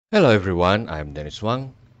Hello everyone, I'm Dennis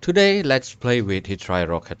Wang. Today let's play with Hitry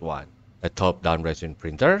Rocket 1, a top-down resin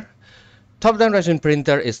printer. Top-down resin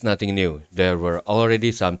printer is nothing new. There were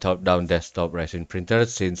already some top-down desktop resin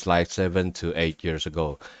printers since like 7 to 8 years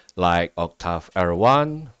ago, like Octave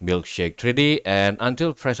R1, Milkshake 3D, and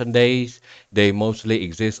until present days, they mostly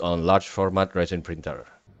exist on large format resin printer.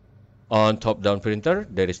 On top-down printer,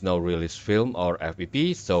 there is no release film or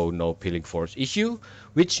FEP, so no peeling force issue,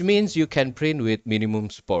 which means you can print with minimum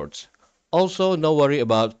supports. Also, no worry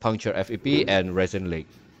about puncture FEP and resin leak.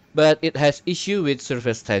 But it has issue with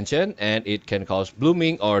surface tension and it can cause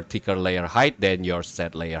blooming or thicker layer height than your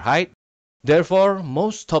set layer height. Therefore,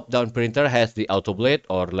 most top-down printer has the auto blade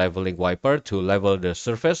or leveling wiper to level the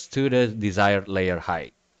surface to the desired layer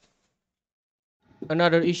height.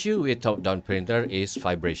 Another issue with top-down printer is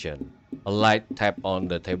vibration. A light tap on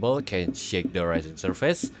the table can shake the resin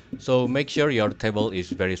surface, so make sure your table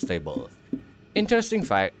is very stable. Interesting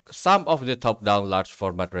fact, some of the top-down large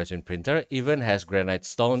format resin printer even has granite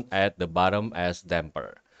stone at the bottom as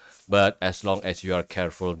damper. But as long as you are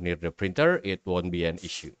careful near the printer, it won't be an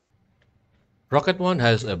issue. Rocket One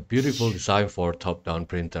has a beautiful design for top-down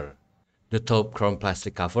printer. The top chrome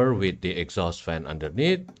plastic cover with the exhaust fan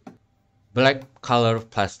underneath, black color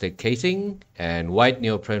plastic casing, and white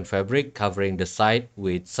neoprene fabric covering the side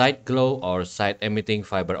with side glow or side emitting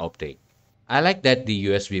fiber optic. I like that the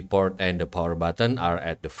USB port and the power button are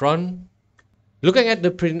at the front. Looking at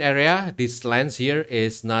the print area, this lens here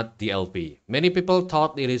is not DLP. Many people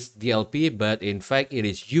thought it is DLP, but in fact it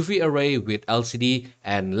is UV array with LCD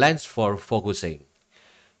and lens for focusing.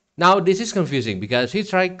 Now this is confusing because he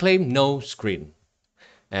tried claim no screen.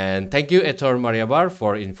 And thank you, Etor Mariabar,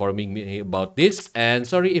 for informing me about this. And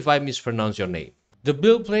sorry if I mispronounce your name. The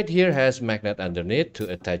build plate here has magnet underneath to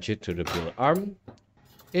attach it to the build arm.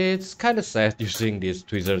 It's kinda sad using this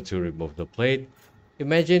tweezer to remove the plate.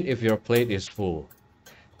 Imagine if your plate is full.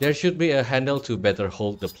 There should be a handle to better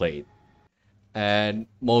hold the plate. And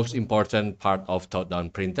most important part of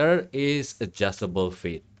top-down printer is adjustable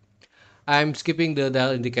feet. I'm skipping the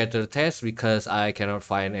dial indicator test because I cannot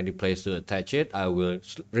find any place to attach it. I will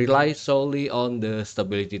rely solely on the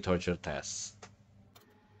stability torture test.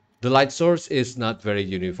 The light source is not very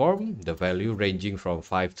uniform, the value ranging from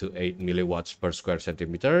 5 to 8 milliwatts per square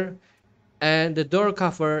centimeter. And the door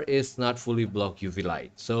cover is not fully block UV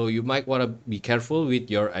light, so you might want to be careful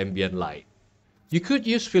with your ambient light. You could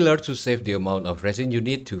use filler to save the amount of resin you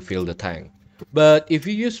need to fill the tank. But if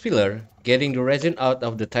you use filler, getting the resin out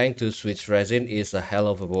of the tank to switch resin is a hell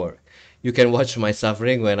of a work. You can watch my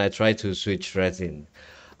suffering when I try to switch resin.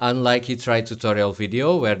 Unlike Hitry tutorial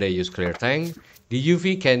video where they use clear tank, the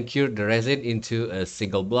UV can cure the resin into a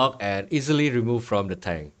single block and easily remove from the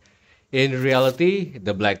tank. In reality,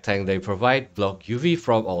 the black tank they provide block UV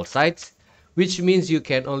from all sides, which means you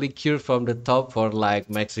can only cure from the top for like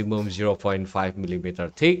maximum 0.5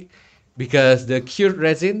 millimeter thick, because the cured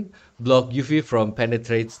resin block UV from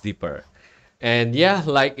penetrates deeper. And yeah,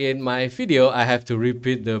 like in my video, I have to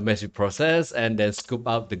repeat the messy process and then scoop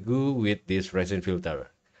out the goo with this resin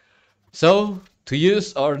filter. So, to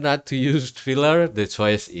use or not to use filler, the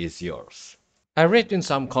choice is yours. I read in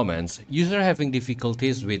some comments, users having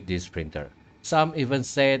difficulties with this printer. Some even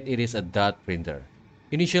said it is a dot printer.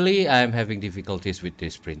 Initially, I am having difficulties with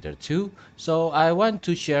this printer too, so I want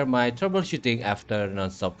to share my troubleshooting after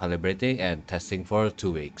non-stop calibrating and testing for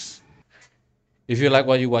 2 weeks. If you like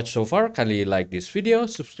what you watched so far, kindly like this video,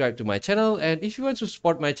 subscribe to my channel, and if you want to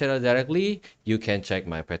support my channel directly, you can check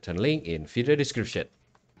my Patreon link in video description.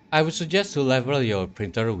 I would suggest to level your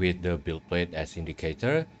printer with the build plate as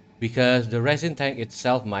indicator, because the resin tank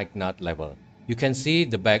itself might not level. You can see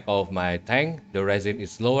the back of my tank, the resin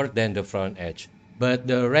is lower than the front edge, but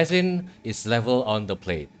the resin is level on the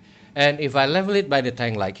plate. And if I level it by the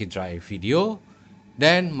tank like in dry video,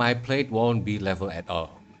 then my plate won't be level at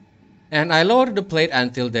all. And I lower the plate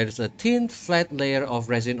until there's a thin flat layer of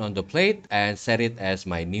resin on the plate and set it as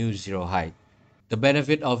my new zero height. The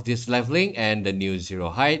benefit of this leveling and the new zero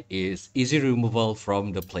height is easy removal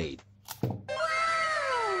from the plate.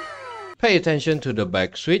 Pay attention to the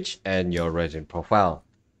back switch and your resin profile.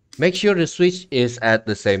 Make sure the switch is at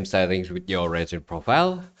the same settings with your resin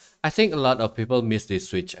profile. I think a lot of people miss this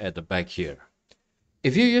switch at the back here.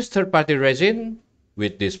 If you use third-party resin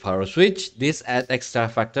with this power switch, this adds extra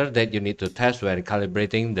factor that you need to test when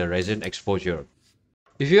calibrating the resin exposure.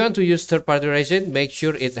 If you want to use third-party resin, make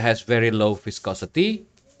sure it has very low viscosity,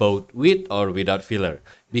 both with or without filler,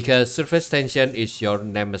 because surface tension is your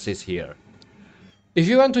nemesis here. If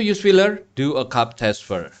you want to use filler, do a cup test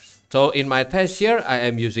first. So in my test here, I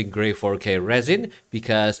am using gray 4K resin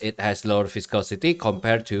because it has lower viscosity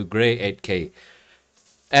compared to gray 8K.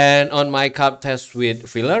 And on my cup test with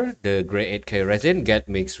filler, the gray 8K resin get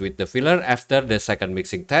mixed with the filler after the second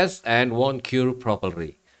mixing test and won't cure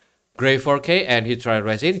properly. Gray 4K and Hitry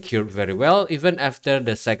resin cured very well even after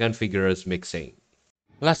the second vigorous mixing.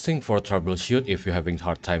 Last thing for troubleshoot if you're having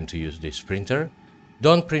hard time to use this printer,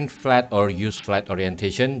 don't print flat or use flat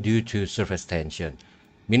orientation due to surface tension.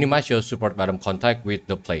 Minimize your support bottom contact with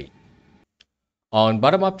the plate. On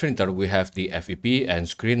bottom-up printer, we have the FEP and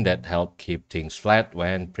screen that help keep things flat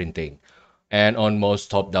when printing. And on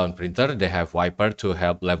most top-down printer, they have wiper to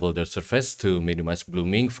help level the surface to minimize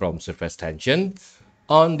blooming from surface tension.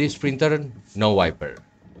 On this printer, no wiper.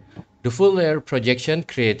 The full layer projection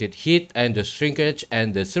created heat and the shrinkage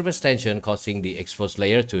and the surface tension causing the exposed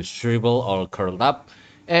layer to shrivel or curl up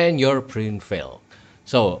and your print failed.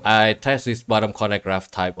 So I test this bottom connect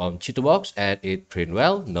raft type on CHITUBOX and it print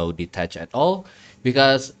well, no detach at all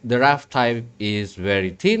because the raft type is very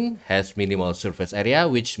thin, has minimal surface area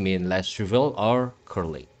which means less shrivel or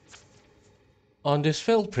curling. On this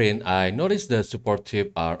failed print, I noticed the support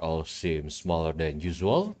tip are all seem smaller than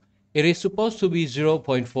usual. It is supposed to be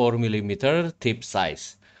 0.4 millimeter tip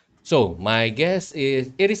size. So my guess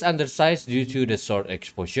is it is undersized due to the short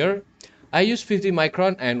exposure. I use 50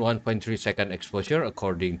 micron and 1.3 second exposure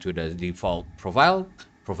according to the default profile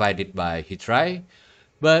provided by Hitry.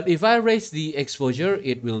 But if I raise the exposure,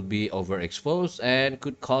 it will be overexposed and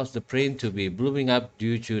could cause the print to be blooming up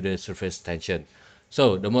due to the surface tension.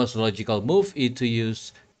 So the most logical move is to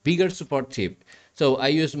use bigger support tip. So I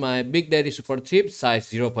use my Big Daddy support tip size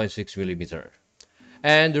 0.6 millimeter.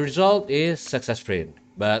 And the result is success print.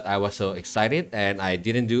 But I was so excited and I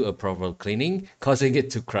didn't do a proper cleaning, causing it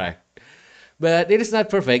to crack. But it is not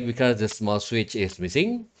perfect because the small switch is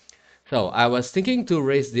missing. So I was thinking to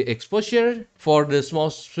raise the exposure for the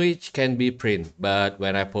small switch can be print, but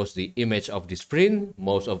when I post the image of this print,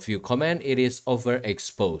 most of you comment it is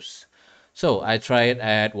overexposed. So I tried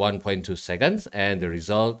at 1.2 seconds and the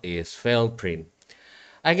result is failed print.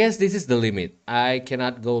 I guess this is the limit. I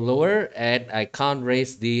cannot go lower and I can't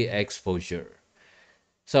raise the exposure.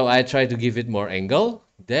 So I try to give it more angle.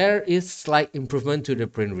 There is slight improvement to the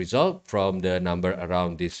print result from the number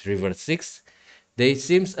around this reverse 6. They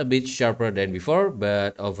seems a bit sharper than before,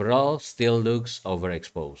 but overall still looks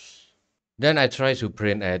overexposed. Then I try to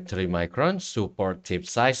print at 3 microns, support tip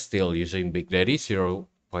size still using Big Daddy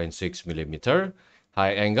 0.6 millimeter,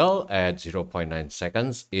 high angle at zero point 0.9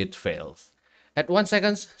 seconds, it fails. At 1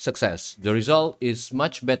 second, success. The result is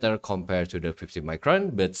much better compared to the 50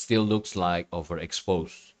 micron, but still looks like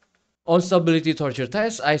overexposed. On stability torture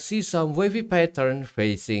test, I see some wavy pattern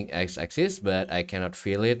facing x-axis, but I cannot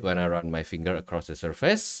feel it when I run my finger across the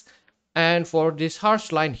surface. And for this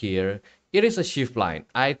harsh line here, it is a shift line.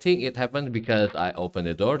 I think it happened because I opened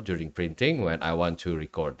the door during printing when I want to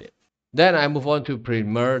record it. Then I move on to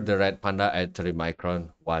primer the red panda at 3 micron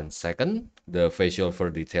 1 second. The facial fur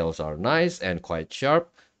details are nice and quite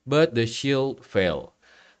sharp, but the shield failed.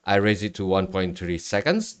 I raise it to 1.3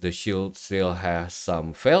 seconds. The shield still has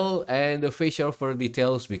some fail and the facial fur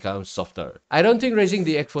details become softer. I don't think raising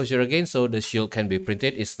the exposure again so the shield can be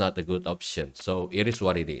printed is not a good option. So it is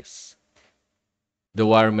what it is. The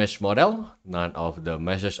wire mesh model, none of the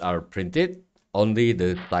meshes are printed, only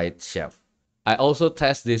the side shaft. I also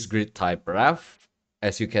test this grid type raft.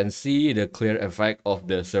 As you can see the clear effect of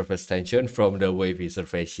the surface tension from the wavy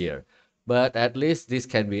surface here. But at least this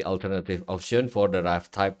can be alternative option for the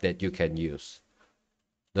raft type that you can use.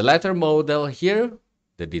 The letter model here,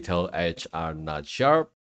 the detail edge are not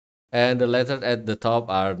sharp and the letters at the top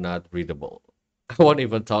are not readable. I won't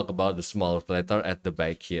even talk about the small letter at the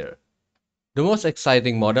back here. The most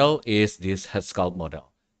exciting model is this head sculpt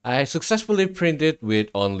model. I successfully printed with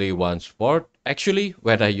only one support. Actually,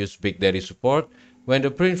 when I use Big Daddy support, when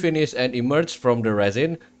the print finished and emerged from the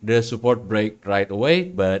resin, the support break right away,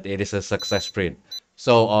 but it is a success print.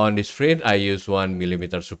 So on this print, I use 1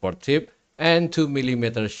 millimeter support tip and 2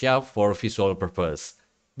 millimeter shaft for visual purpose.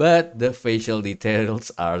 But the facial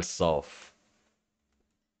details are soft.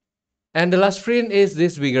 And the last print is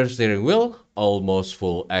this bigger steering wheel, almost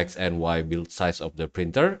full X and Y build size of the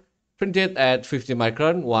printer, printed at 50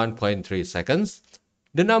 micron 1.3 seconds.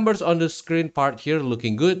 The numbers on the screen part here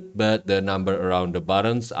looking good, but the number around the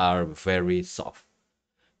buttons are very soft.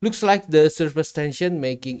 Looks like the surface tension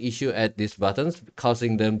making issue at these buttons,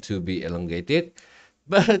 causing them to be elongated,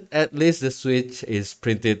 but at least the switch is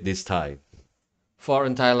printed this time. For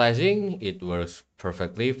anti-aliasing, it works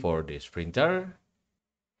perfectly for this printer.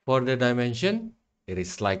 For the dimension, it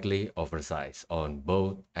is slightly oversized on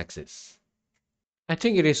both axes. I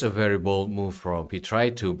think it is a very bold move from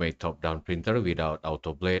Hitry to make top-down printer without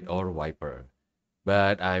auto blade or wiper.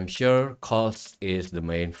 But I'm sure cost is the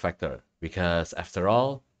main factor because after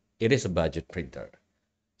all, it is a budget printer.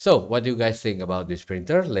 So, what do you guys think about this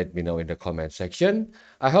printer? Let me know in the comment section.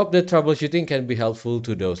 I hope the troubleshooting can be helpful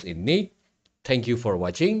to those in need. Thank you for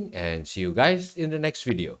watching and see you guys in the next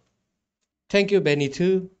video. Thank you, Benny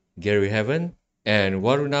too, Gary Heaven, and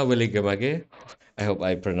Waruna Wiligamage. I hope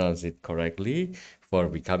I pronounced it correctly for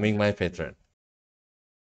becoming my patron.